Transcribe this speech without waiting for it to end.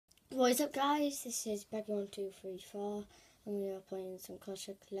What is up, guys? This is Baggy1234 and we are playing some Clash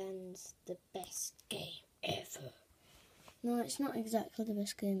of Clans, the best game ever. No, it's not exactly the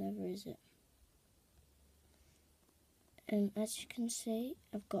best game ever, is it? As you can see,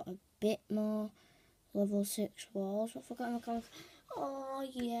 I've got a bit more level 6 walls. I've forgotten my comments. Oh,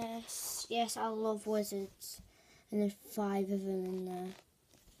 yes. Yes, I love wizards. And there's 5 of them in there.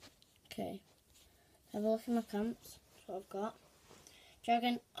 Okay. Have a look at my camps. That's what I've got.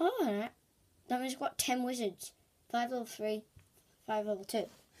 Dragon. Oh, alright. That means I've got 10 wizards. 5 level 3, 5 level 2.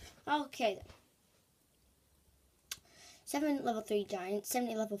 Okay then. 7 level 3 giants,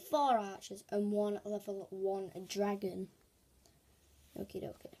 70 level 4 archers, and 1 level 1 dragon. Okie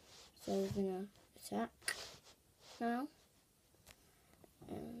dokie. So we're gonna attack now.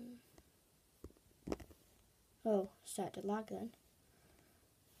 Oh, start to lag then.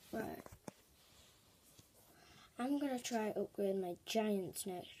 Right. I'm gonna try upgrade my giants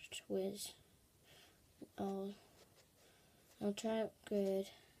next with. I'll try upgrade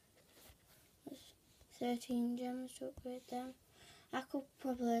 13 gems to upgrade them. I could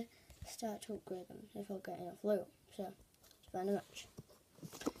probably start to upgrade them if I get enough loot. So let's find a match.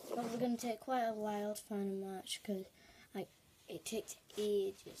 It's probably gonna take quite a while to find a match because it takes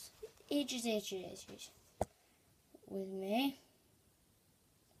ages with me.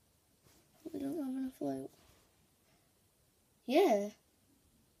 We don't have enough loot. Yeah.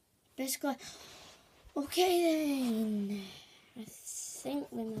 Basically, okay then. I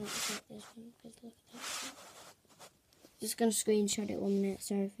think we might take this one because look at that. Just gonna screenshot it 1 minute.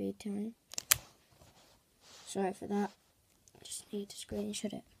 Sorry for your time. Sorry for that. I just need to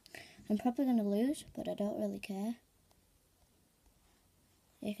screenshot it. I'm probably gonna lose, but I don't really care.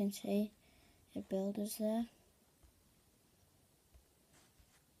 You can see the builders there.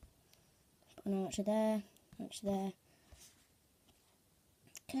 Put an archer there, archer there.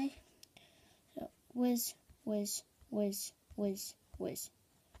 Okay, so whiz.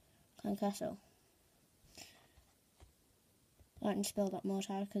 Clan Castle. I can spell that more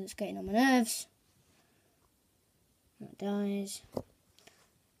hard because it's getting on my nerves. That dies.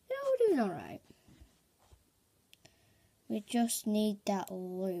 Yeah, we're doing alright. We just need that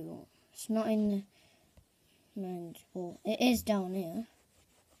loot. It's not in the manageable. It is down here.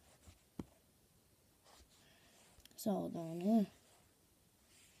 It's all down here.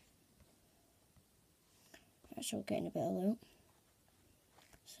 So we're getting a bit of loot.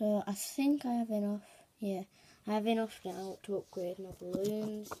 So I think I have enough. Yeah, I have enough now to upgrade my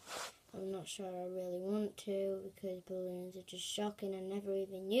balloons. I'm not sure I really want to because balloons are just shocking. I never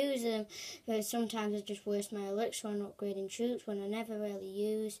even use them. But sometimes I just waste my elixir on upgrading troops when I never really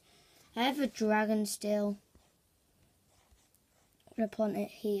use. I have a dragon still. I'm going to plant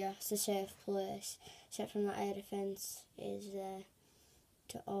it here. It's a safe place. Except from that air defense is there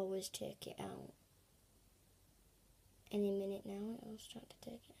to always take it out. Any minute now, it'll start to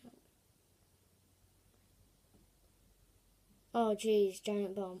take it out. Oh, jeez,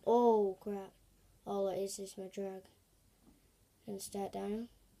 giant bomb. Oh, crap. All it is my drag. Gonna start down.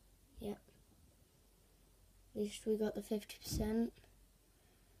 Yep. At least we got the 50%.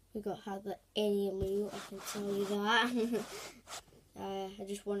 We got hardly any loot, I can tell you that. I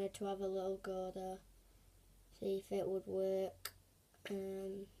just wanted to have a little go there. See if it would work.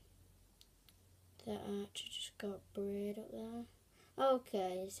 That archer just got braid up there.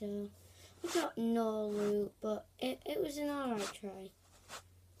 Okay, so we got no loot, but it was an alright try.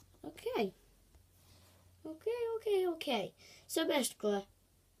 Okay. So basically,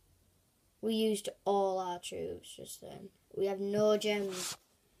 we used all our troops just then. We have no gems.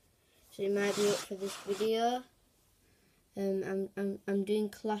 So you might be up for this video. I'm doing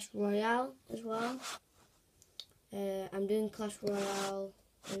Clash Royale as well. I'm doing Clash Royale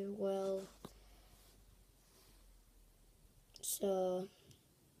as well. So,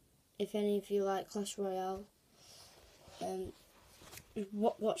 if any of you like Clash Royale,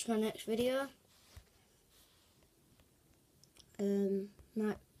 watch my next video.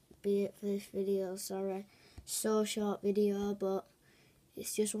 Might be it for this video, sorry. So short video, but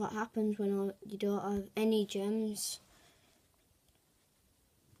it's just what happens when you don't have any gems.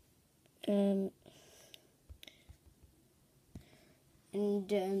 And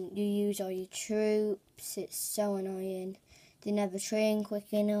you use all your troops. It's so annoying. They never train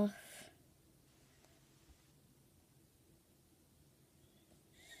quick enough.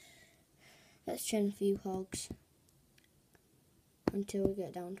 Let's train a few hogs until we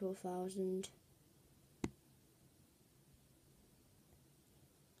get down to 1,000.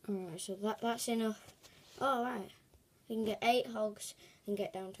 Alright, so that's enough. Alright, we can get 8 hogs and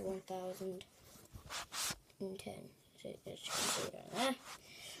get down to 1,010. So as you can see down there.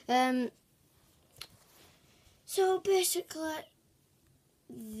 So basically,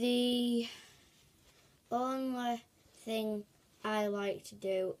 the only thing I like to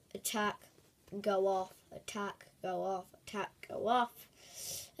do, attack, go off, attack, go off, attack, go off.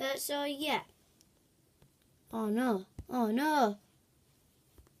 So yeah. Oh no, oh no.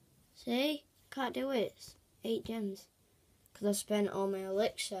 See, can't do it. It's 8 gems. Because I spent all my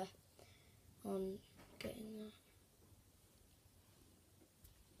elixir on getting that.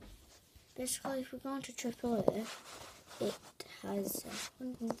 Basically, if we're going to AAA, it has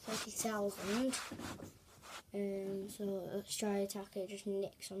 130,000. So let's try attack it, just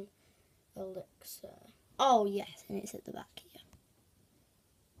nick some elixir. Oh yes, and it's at the back here.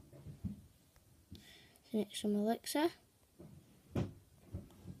 So nick some elixir.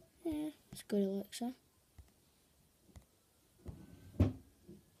 Yeah, it's good elixir.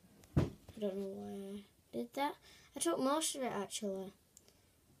 I don't know why I did that. I took most of it actually.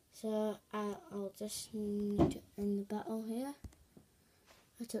 So I'll just need to end the battle here.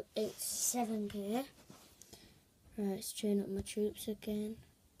 I took 87k. Right, let's train up my troops again.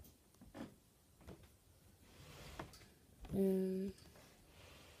 I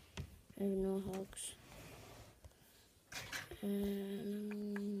have no hogs.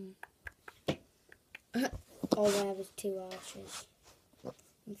 All I have is 2 archers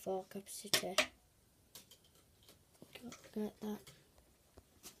and 4 capacity. Get that.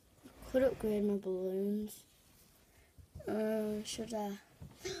 Could upgrade my balloons. Should I?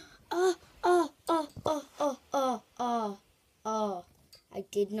 Oh! I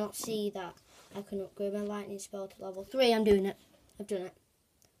did not see that. I can upgrade my lightning spell to level 3. I'm doing it. I've done it.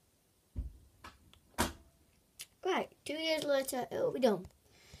 Right, 2 years later, it'll be done.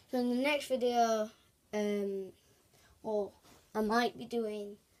 So in the next video, or I might be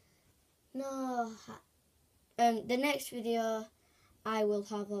doing, the next video, I will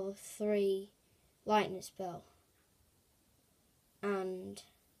have level 3 lightning spell. And,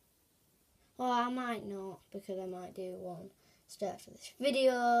 well, I might not, because I might do one straight after this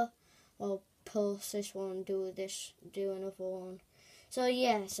video, or post this one, do another one. So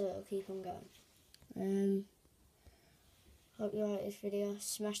yeah, so it'll keep on going. Hope you like this video.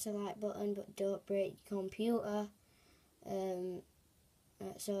 Smash the like button, but don't break your computer.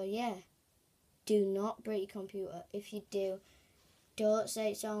 So yeah, do not break your computer. If you do, don't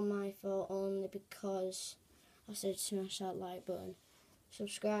say it's all my fault, only because I said smash that like button.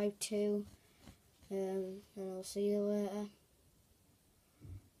 Subscribe too, and I'll see you later.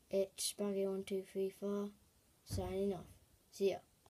 It's Baggy1234 signing off. See ya.